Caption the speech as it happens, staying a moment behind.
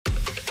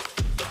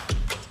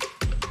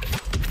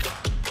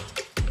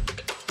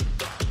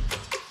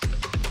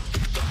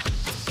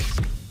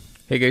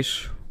Hey guys,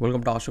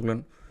 welcome to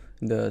ஆஷுகுலன்.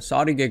 இந்த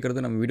sorry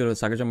கேட்குறது நம்ம வீடியோவில்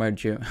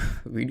சகஜமாகிடுச்சு.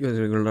 வீடியோஸ்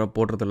ரெகுலராக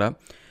போடுறதில்ல.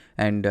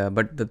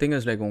 But the thing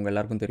is like உங்கள்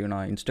எல்லாருக்கும் தெரியும்,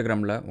 நான்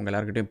இன்ஸ்டாகிராமில் உங்கள்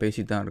எல்லாருக்கிட்டையும்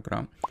பேசி தான்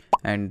இருக்கிறேன்.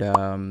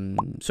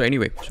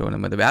 ஸோ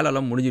நம்ம இந்த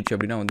வேலையெல்லாம் முடிஞ்சிடுச்சு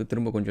அப்படின்னா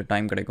திரும்ப கொஞ்சம்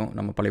டைம் கிடைக்கும்.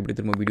 நம்ம பழையபடி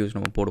திரும்ப வீடியோஸ்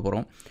நம்ம போட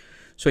போகிறோம்.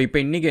 ஸோ இப்போ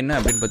இன்றைக்கி என்ன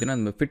அப்படின்னு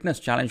பார்த்தீங்கன்னா, இந்த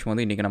ஃபிட்னஸ் சேலஞ்ச்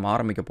இன்றைக்கி நம்ம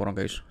ஆரம்பிக்க போகிறோம்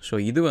கைஸ். ஸோ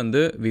இது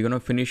we gonna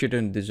finish it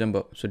in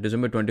December. So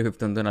December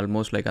 25th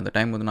almost like அந்த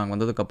டைம் நாங்கள்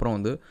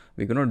வந்ததுக்கப்புறம்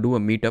we gonna do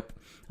a meetup.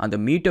 அந்த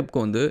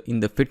மீட்டப்க்கு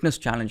இந்த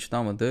ஃபிட்னஸ் சேலஞ்ச்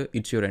தான்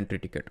it's your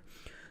entry ticket.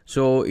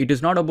 So it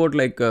is not about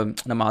like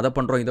நம்ம அதை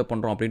பண்ணுறோம் இதை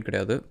பண்ணுறோம் அப்படின்னு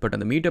கிடையாது. பட்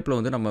அந்த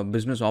மீட்டப்பில் நம்ம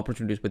பிஸ்னஸ்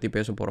ஆப்பர்ச்சுனிட்டிஸ் பற்றி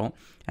பேச போகிறோம்.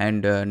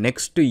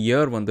 நெக்ஸ்ட்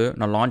இயர்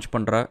நான் லான்ச்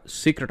பண்ணுற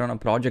சீக்ரெட்டான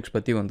ப்ராஜெக்ட்ஸ்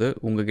பற்றி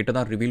உங்ககிட்ட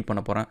தான் ரிவீல்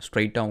பண்ண போகிறேன்.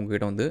 ஸ்ட்ரைட்டாக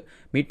உங்ககிட்ட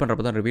மீட்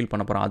பண்ணுறப்ப தான் ரிவீல்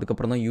பண்ண போகிறேன்.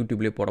 அதுக்கப்புறம் தான்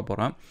யூடியூப்லேயே போட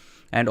போகிறேன்.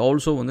 அண்ட்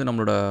ஆல்சோ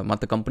நம்மளோட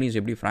மற்ற கம்பெனிஸ்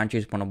எப்படி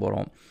ஃப்ரான்ச்சைஸ் பண்ண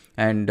போகிறோம்.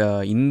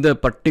 இந்த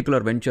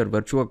பர்டிகுலர் வெஞ்சர்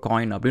வெர்ச்சுவல்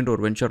காயின் அப்படின்ற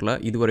ஒரு வெஞ்சரில்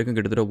இது வரைக்கும்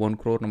கிட்டத்தட்ட 1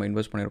 crore நம்ம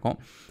இன்வெஸ்ட் பண்ணியிருக்கோம்.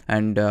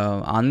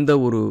 அந்த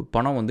ஒரு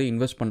பணம்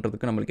இன்வெஸ்ட்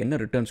பண்ணுறதுக்கு நம்மளுக்கு என்ன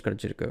ரிட்டர்ன்ஸ்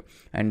கிடச்சிருக்கு,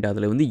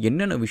 அதில்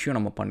என்னென்ன விஷயம்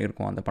நம்ம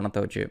பண்ணியிருக்கோம் அந்த பணத்தை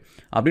வச்சு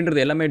அப்படின்றது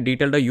எல்லாமே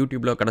டீட்டெயில்டாக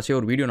யூடியூப்பில் கடைசியாக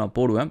ஒரு வீடியோ நான்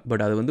போடுவேன்.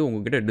 பட் அது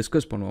உங்ககிட்ட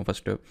டிஸ்கஸ் பண்ணுவோம்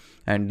ஃபஸ்ட்டு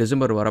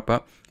டிசம்பர் வரப்போ.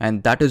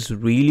 That is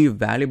really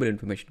valuable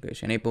information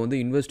guys. ஏன்னா இப்போ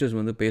இன்வெஸ்டர்ஸ்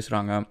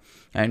பேசுகிறாங்க.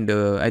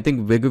 ஐ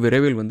திங்க் வெகு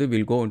விரைவில்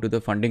will go into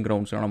the funding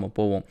கிரவுண்ட்ஸ்லாம் நம்ம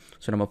போவோம்.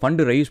 ஸோ நம்ம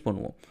ஃபண்டு ரைஸ்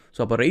பண்ணுவோம். ஸோ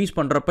அப்போ ரைஸ்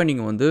பண்ணுறப்ப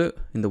நீங்கள்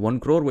இந்த 1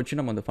 crore வச்சு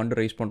நம்ம அந்த ஃபண்டு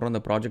ரைஸ் பண்ணுறோம்,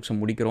 அந்த ப்ராஜெக்ட்ஸை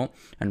முடிக்கிறோம்,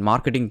 அண்ட்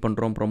மார்க்கெட்டிங்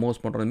பண்ணுறோம், ப்ரொமோஸ்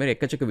பண்ணுறோம், இதுமாதிரி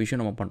எக்கச்சக்க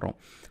விஷயம் நம்ம பண்ணுறோம்.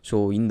 ஸோ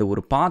இந்த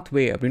ஒரு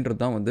பாத்வே அப்படின்றது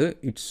தான்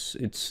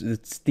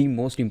it's the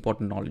most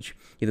important knowledge.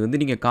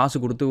 இது நீங்கள் காசு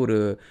கொடுத்து ஒரு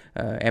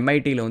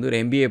MITயில் ஒரு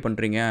MBA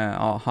பண்ணுறீங்க,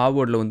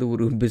 ஹார்வர்டில்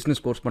ஒரு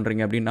பிஸ்னஸ் கோர்ஸ்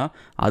பண்ணுறீங்க அப்படின்னா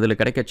அதில்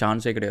கிடைக்க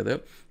சான்ஸே கிடையாது.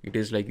 It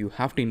is like you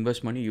have to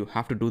invest money, you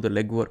have to do the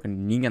legwork.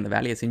 நீங்கள் அந்த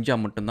வேலையை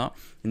செஞ்சால் மட்டும்தான்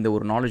இந்த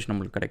ஒரு நாலேஜ்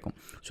நம்மளுக்கு கிடைக்கும்.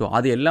 ஸோ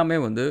அது எல்லாமே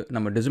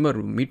நம்ம டிசம்பர்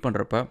மீட்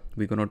பண்ணுறப்ப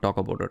we can talk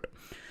about it.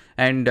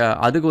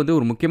 அதுக்கு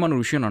ஒரு முக்கியமான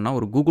ஒரு விஷயம் என்னென்னா,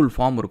 ஒரு கூகுள்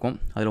ஃபார்ம் இருக்கும்.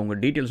 அதில் உங்கள்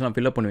டீட்டெயில்ஸ்லாம்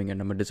ஃபில்அப் பண்ணுவீங்க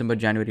நம்ம டிசம்பர்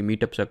ஜனவரி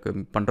மீட்டப்ஸுக்கு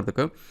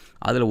பண்ணுறதுக்கு.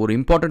 அதில் ஒரு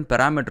இம்பார்ட்டன்ட்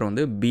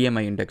பேராமீட்டர்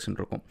BMI இண்டெக்ஸ்ன்னு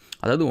இருக்கும்.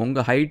 அதாவது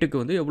உங்கள்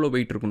ஹைட்டுக்கு எவ்வளோ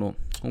வெயிட் இருக்கணும்,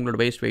 உங்களோட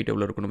வெயிட்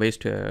எவ்வளோ இருக்கணும்,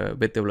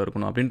 வெத் எவ்வளோ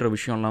இருக்கணும் அப்படின்ற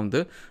விஷயம்லாம்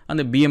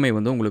அந்த BMI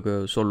உங்களுக்கு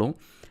சொல்லும்.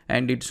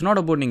 இட்ஸ் நாட்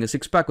அபவுட் நீங்கள்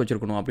 6 pack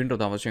வச்சுருக்கணும்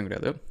அப்படின்றது அவசியம்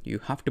கிடையாது. You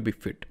have to be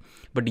fit.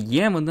 But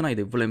ஏன் நான்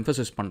இது இவ்வளோ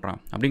எம்ஃபசைஸ் பண்ணுறேன்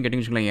அப்படின்னு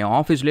கேட்டிங்கன்னா, என்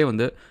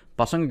ஆஃபீஸ்லேயே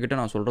பசங்கக்கிட்ட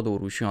நான் சொல்கிறது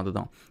ஒரு விஷயம்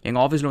அதுதான்.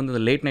 எங்கள் ஆஃபீஸில்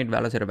இந்த லேட் நைட்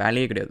வேலை செய்கிற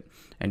வேலையே கிடையாது.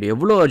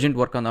 எவ்வளோ அர்ஜென்ட்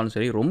ஒர்க்காக இருந்தாலும்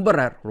சரி, ரொம்ப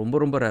ரேர்,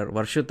 ரொம்ப ரேர்,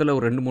 வருஷத்தில்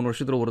ஒரு 2-3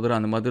 வருஷத்தில் ஒரு தடவை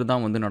அந்த மாதிரி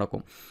தான்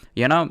நடக்கும்.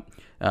 ஏன்னா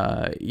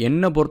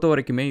என்னை பொறுத்த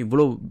வரைக்குமே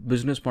இவ்வளோ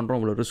பிஸ்னஸ் பண்ணுறோம்,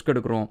 இவ்வளோ ரிஸ்க்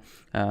எடுக்கிறோம்.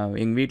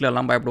 எங்கள் வீட்டில்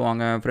எல்லாம்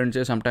பயப்படுவாங்க.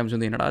 ஃப்ரெண்ட்ஸே சம்டைம்ஸ்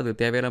என்னடா அது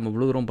தேவையில்லாமல்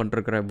இவ்வளோ தூரம்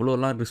பண்ணிருக்கிற,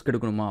 இவ்வளோலாம் ரிஸ்க்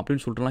எடுக்கணுமா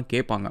அப்படின்னு சொல்லிட்டுலாம்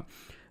கேட்பாங்க.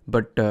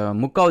 பட்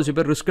முக்கால்வாசி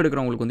பேர் ரிஸ்க்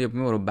எடுக்கிறவங்களுக்கு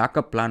எப்பவுமே ஒரு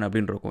பேக்கப் பிளான்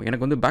அப்படின்னு இருக்கும்.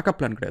 எனக்கு பேக்கப்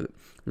பிளான் கிடையாது.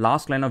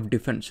 லாஸ்ட் லைன் ஆஃப்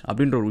டிஃபென்ஸ்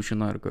அப்படின்ற ஒரு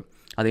விஷயம் தான் இருக்குது.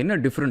 அது என்ன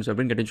டிஃப்ரென்ஸ்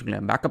அப்படின்னு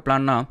கேட்டுச்சுங்களேன். பேக்கப்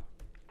பிளான்னா,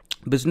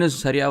 பிஸ்னஸ்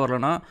சரியாக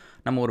வரலன்னா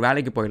நம்ம ஒரு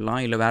வேலைக்கு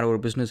போயிடலாம், இல்லை வேறு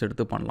ஒரு பிஸ்னஸ்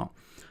எடுத்து பண்ணலாம்.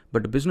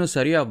 பட் பிஸ்னஸ்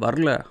சரியாக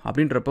வரல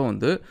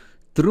அப்படின்றப்ப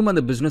திரும்ப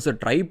அந்த பிஸ்னஸை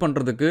ட்ரை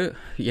பண்ணுறதுக்கு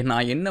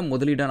நான் என்ன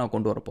முதலீடாக நான்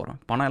கொண்டு வர போகிறேன்.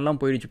 பணம் எல்லாம்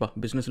போயிடுச்சுப்பா,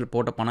 பிஸ்னஸில்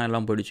போட்ட பணம்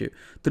எல்லாம் போயிடுச்சு.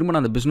 திரும்ப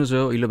நான் அந்த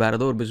பிஸ்னஸோ இல்லை வேறு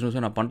ஏதோ ஒரு பிஸ்னஸோ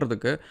நான்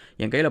பண்ணுறதுக்கு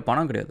என் கையில்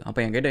பணம் கிடையாது.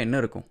 அப்போ என்கிட்ட என்ன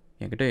இருக்கும்?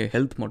 என்கிட்ட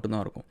ஹெல்த்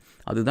மட்டும்தான் இருக்கும்.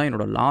 அதுதான்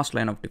என்னோடய last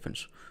line of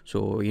defence. So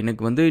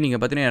எனக்கு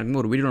நீங்கள் பார்த்தீங்கன்னா,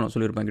 எனக்கு ஒரு வீடியோ நான்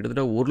சொல்லியிருப்பேன்,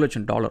 கிட்டத்தட்ட $1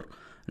 லட்சம்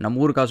நம்ம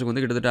ஊர் காசுக்கு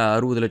கிட்டத்தட்ட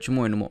 60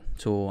 லட்சமோ என்னமோ.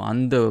 ஸோ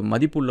அந்த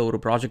மதிப்புள்ள ஒரு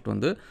ப்ராஜெக்ட்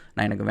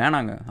நான் எனக்கு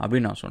வேணாங்க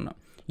அப்படின்னு நான் சொன்னேன்.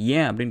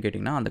 ஏன் அப்படின்னு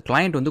கேட்டிங்கன்னா, அந்த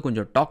கிளைண்ட்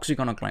கொஞ்சம்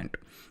டாக்ஸிக்கான கிளைண்ட்.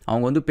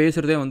 அவங்க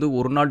பேசுகிறதே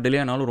ஒரு நாள் டிலே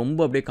ஆனாலும் ரொம்ப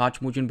அப்படியே காய்ச்சி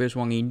மூச்சின்னு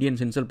பேசுவாங்க.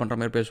 இந்தியன்ஸ் இன்சல்ட் பண்ணுற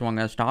மாதிரி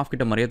பேசுவாங்க. ஸ்டாஃப்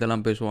கிட்ட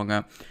மரியாதைலாம் பேசுவாங்க.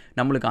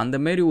 நம்மளுக்கு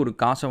அந்தமாரி ஒரு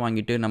காசை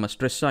வாங்கிட்டு நம்ம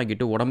ஸ்ட்ரெஸ்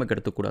ஆகிட்டு உடம்புக்கு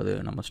எடுத்துக்கூடாது,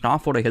 நம்ம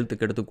ஸ்டாஃபோட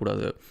ஹெல்த்துக்கு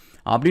எடுத்துக்கூடாது.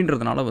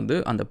 அப்படின்றதுனால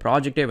அந்த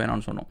ப்ராஜெக்டே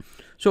வேணான்னு சொன்னோம்.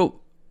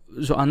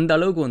 ஸோ அந்த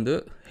அளவுக்கு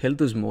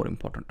ஹெல்த் இஸ் மோர்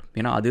இம்பார்ட்டண்ட்.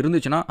 ஏன்னா அது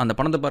இருந்துச்சுன்னா அந்த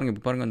பணத்தை பாருங்கள்.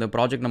 இப்போ பாருங்கள், இந்த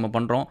ப்ராஜெக்ட் நம்ம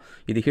பண்ணுறோம்,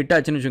 இது ஹிட்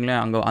ஆச்சுன்னு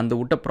வச்சுங்களேன், அங்கே அந்த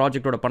விட்ட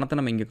ப்ராஜெக்டோட பணத்தை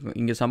நம்ம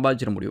இங்கே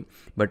சம்பாதிச்சிட முடியும்.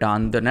 பட்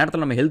அந்த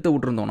நேரத்தில் நம்ம ஹெல்த்தை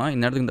விட்டுருந்தோம்னா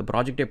இந்த நேரத்துக்கு இந்த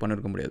ப்ராஜெக்டே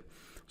பண்ணியிருக்க முடியாது.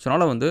 ஸோ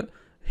அதனால்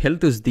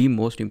health is the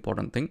most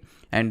important thing.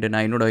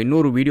 நான்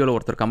இன்னொரு வீடியோவில்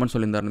ஒருத்தர் கமெண்ட்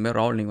சொல்லியிருந்தாருமே,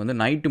 ராவல் நீங்கள்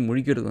night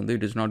முழிக்கிறது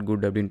it is not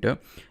good அப்படின்ட்டு.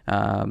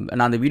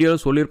 நான் அந்த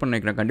வீடியோவில் சொல்லியிருப்பேன்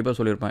நினைக்கிறேன், கண்டிப்பாக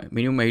சொல்லியிருப்பேன்.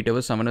 மினிமம் 8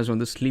 hours 7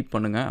 hours ஸ்லீப்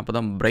பண்ணுங்கள், அப்போ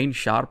தான் பிரெயின்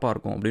ஷார்ப்பாக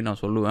இருக்கும் அப்படின்னு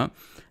நான் சொல்லுவேன்.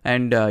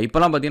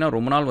 இப்போலாம் பார்த்தீங்கன்னா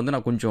ரொம்ப நாள்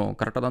நான் கொஞ்சம்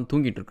கரெக்டாக தான்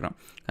தூங்கிட்டு இருக்கிறேன்.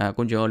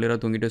 கொஞ்சம் ஏர்லியராக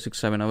தூங்கிட்டு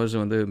 6-7 hours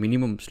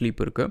மினிமம்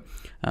ஸ்லீப்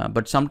இருக்குது.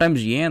 பட்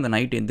சம்டைம்ஸ் ஏன் அந்த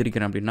நைட்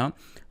எந்திரிக்கிறேன் அப்படின்னா,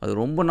 அது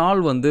ரொம்ப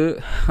நாள்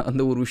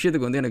அந்த ஒரு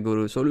விஷயத்துக்கு எனக்கு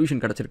ஒரு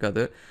சொல்யூஷன்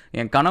கிடச்சிருக்காது.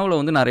 என்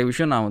கனவில் நிறைய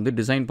விஷயம் நான்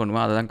டிசைன்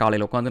பண்ணுவேன். அதை தான்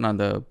காலையில் உட்காந்து நான்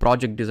அந்த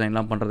ப்ராஜெக்ட்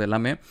டிசைன்லாம் பண்ணுறது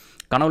எல்லாமே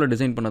கனவில்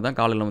டிசைன் பண்ணது தான்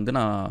காலையில்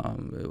நான்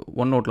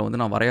OneNoteல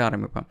நான் வரைய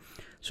ஆரம்பிப்பேன்.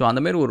 ஸோ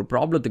அந்தமாரி ஒரு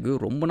ப்ராப்ளத்துக்கு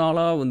ரொம்ப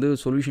நாளாக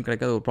சொல்யூஷன்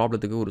கிடைக்காத ஒரு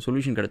ப்ராப்ளத்துக்கு ஒரு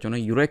சொல்யூஷன் கிடைச்சோன்னா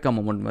யுரேக்கா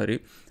மொமெண்ட் மாதிரி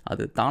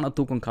அது தானாக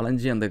தூக்கம்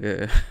கலைஞ்சி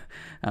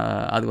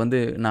அது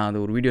நான்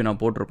அது ஒரு வீடியோ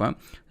நான் போட்டிருப்பேன்.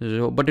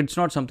 So but it's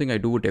not something I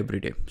do it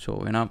every day. So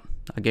ஏன்னா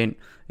அகெயின்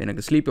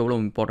எனக்கு ஸ்லீப் எவ்வளோ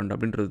இம்பார்ட்டண்ட்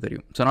அப்படின்றது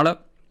தெரியும். ஸோ அதனால்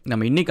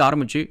நம்ம இன்றைக்கி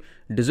ஆரம்பித்து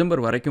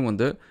டிசம்பர் வரைக்கும்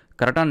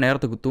கரெக்டான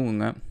நேரத்துக்கு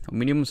தூங்குங்க,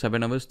 மினிமம்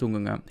 7 ஹவர்ஸ்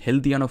தூங்குங்க,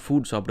 ஹெல்த்தியான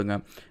ஃபுட் சாப்பிடுங்க,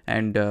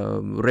 அண்ட்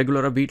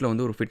ரெகுலராக வீட்டில்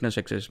வந்து ஒரு ஃபிட்னஸ்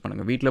எக்ஸசைஸ்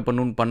பண்ணுங்கள். வீட்டில்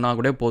பண்ணால்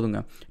கூட போதுங்க.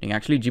 நீங்கள்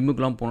ஆக்சுவலி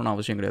ஜிம்முக்குலாம் போகணுன்னு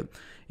அவசியம் கிடையாது.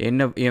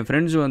 என்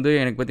ஃப்ரெண்ட்ஸ் வந்து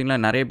எனக்கு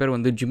பார்த்திங்கன்னா நிறைய பேர்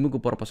வந்து ஜிம்முக்கு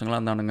போகிற பசங்களாக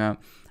இருந்தானுங்க.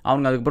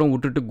 அவங்க அதுக்கப்புறம்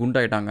விட்டுட்டு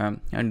குண்டாயிட்டாங்க.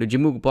 அண்ட்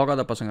ஜிம்முக்கு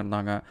போகாத பசங்க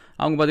இருந்தாங்க.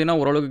 அவங்க பார்த்திங்கன்னா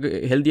ஓரளவுக்கு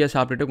ஹெல்த்தியாக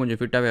சாப்பிட்டுட்டு கொஞ்சம்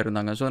ஃபிட்டாகவே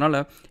இருந்தாங்க. ஸோ அதனால்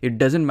இட்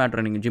டசன்ட்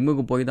மேட்டர் நீங்கள்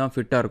ஜிம்முக்கு போய் தான்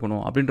ஃபிட்டாக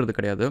இருக்கணும் அப்படின்றது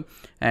கிடையாது.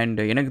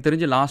 அண்ட் எனக்கு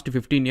தெரிஞ்ச லாஸ்ட்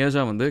 15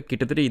 இயர்ஸாக வந்து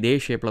கிட்டத்தட்ட இதே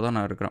ஷேப்பில் தான்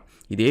நான் இருக்கிறேன்.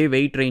 இதே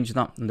வெயிட் ரேஞ்ச்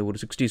தான், இந்த ஒரு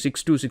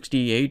 66 to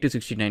 68 to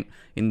 69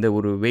 இந்த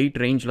ஒரு வெயிட்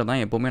ரேஞ்சில்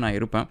தான் எப்போவுமே நான்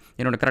இருப்பேன்.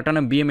 என்னோடய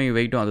கரெக்டான BMI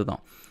வெயிட்டும்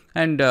அதுதான்.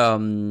 அண்ட்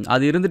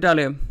அது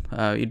இருந்துட்டாலே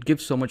it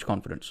gives so much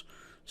confidence.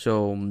 So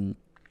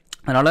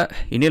அதனால்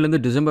இன்னிலேருந்து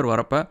டிசம்பர்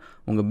வரப்போ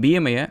உங்கள்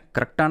BMIயை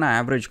கரெக்டான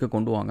ஆவரேஜ்க்கு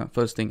கொண்டு வாங்க,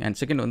 ஃபர்ஸ்ட் திங். அண்ட்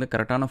செகண்ட் வந்து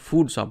கரெக்டான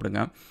ஃபுட்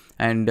சாப்பிடுங்க.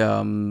 அண்ட்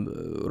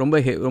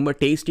ரொம்ப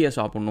டேஸ்டியாக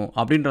சாப்பிட்ணும்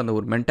அப்படின்ற அந்த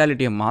ஒரு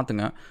மென்டாலிட்டியை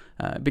மாற்றுங்க.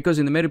 பிகாஸ்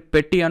இந்தமாரி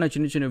பெட்டியான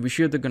சின்ன சின்ன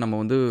விஷயத்துக்கு நம்ம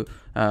வந்து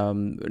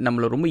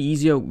நம்மளை ரொம்ப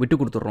ஈஸியாக விட்டு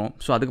கொடுத்துட்றோம்.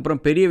 ஸோ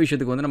அதுக்கப்புறம் பெரிய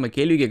விஷயத்துக்கு வந்து நம்ம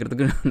கேள்வி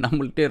கேட்குறதுக்கு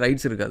நம்மள்கிட்ட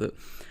ரைட்ஸ் இருக்காது.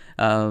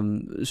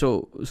 So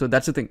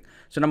that's a thing.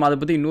 So நம்ம அதை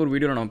பற்றி இன்னொரு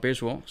வீடியோவில் நம்ம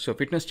பேசுவோம். ஸோ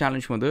ஃபிட்னஸ்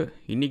சேலஞ்ச் வந்து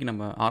இன்றைக்கி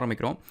நம்ம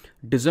ஆரம்பிக்கிறோம்.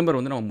 டிசம்பர்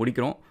வந்து நம்ம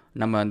முடிக்கிறோம்.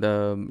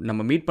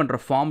 நம்ம மீட் பண்ணுற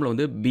ஃபார்மில்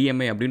வந்து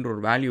BMI அப்படின்ற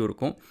ஒரு வேல்யூ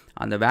இருக்கும்.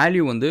 அந்த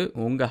வேல்யூ வந்து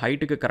உங்கள்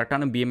ஹைட்டுக்கு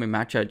கரெக்டான BMI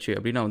மேட்ச் ஆச்சு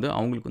அப்படின்னா வந்து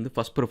அவங்களுக்கு வந்து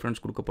ஃபஸ்ட்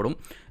ப்ரிஃபரன்ஸ் கொடுக்கப்படும்.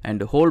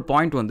 அண்ட் ஹோல்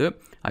பாயிண்ட் வந்து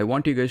I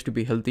want you guys to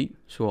be healthy.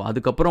 So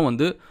அதுக்கப்புறம்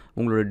வந்து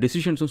உங்களோட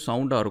டிசிஷன்ஸும்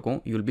சவுண்டாக இருக்கும்.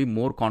 You will be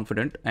more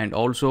confident. And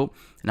also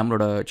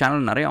நம்மளோட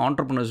சேனல் நிறைய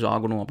ஆண்டர்ப்ரனர்ஸ்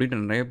ஆகணும்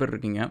அப்படின்ற நிறைய பேர்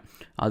இருக்கீங்க.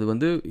 அது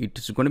வந்து it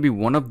is gonna be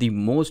one of the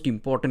most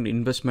important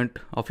investment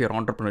of your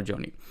entrepreneur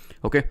journey.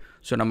 Okay,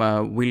 so நம்ம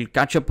will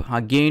catch up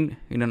again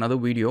in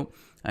another video.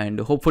 And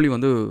hopefully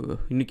வந்து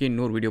இன்றைக்கி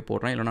இன்னொரு வீடியோ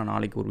போடுறேன், இல்லைனா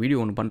நாளைக்கு ஒரு வீடியோ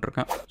ஒன்று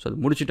பண்ணிருக்கேன். ஸோ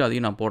அது முடிச்சுட்டு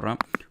அதையும் நான் போடுறேன்.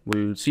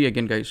 Will see you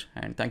again guys,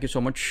 and thank you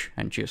so much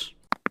and cheers.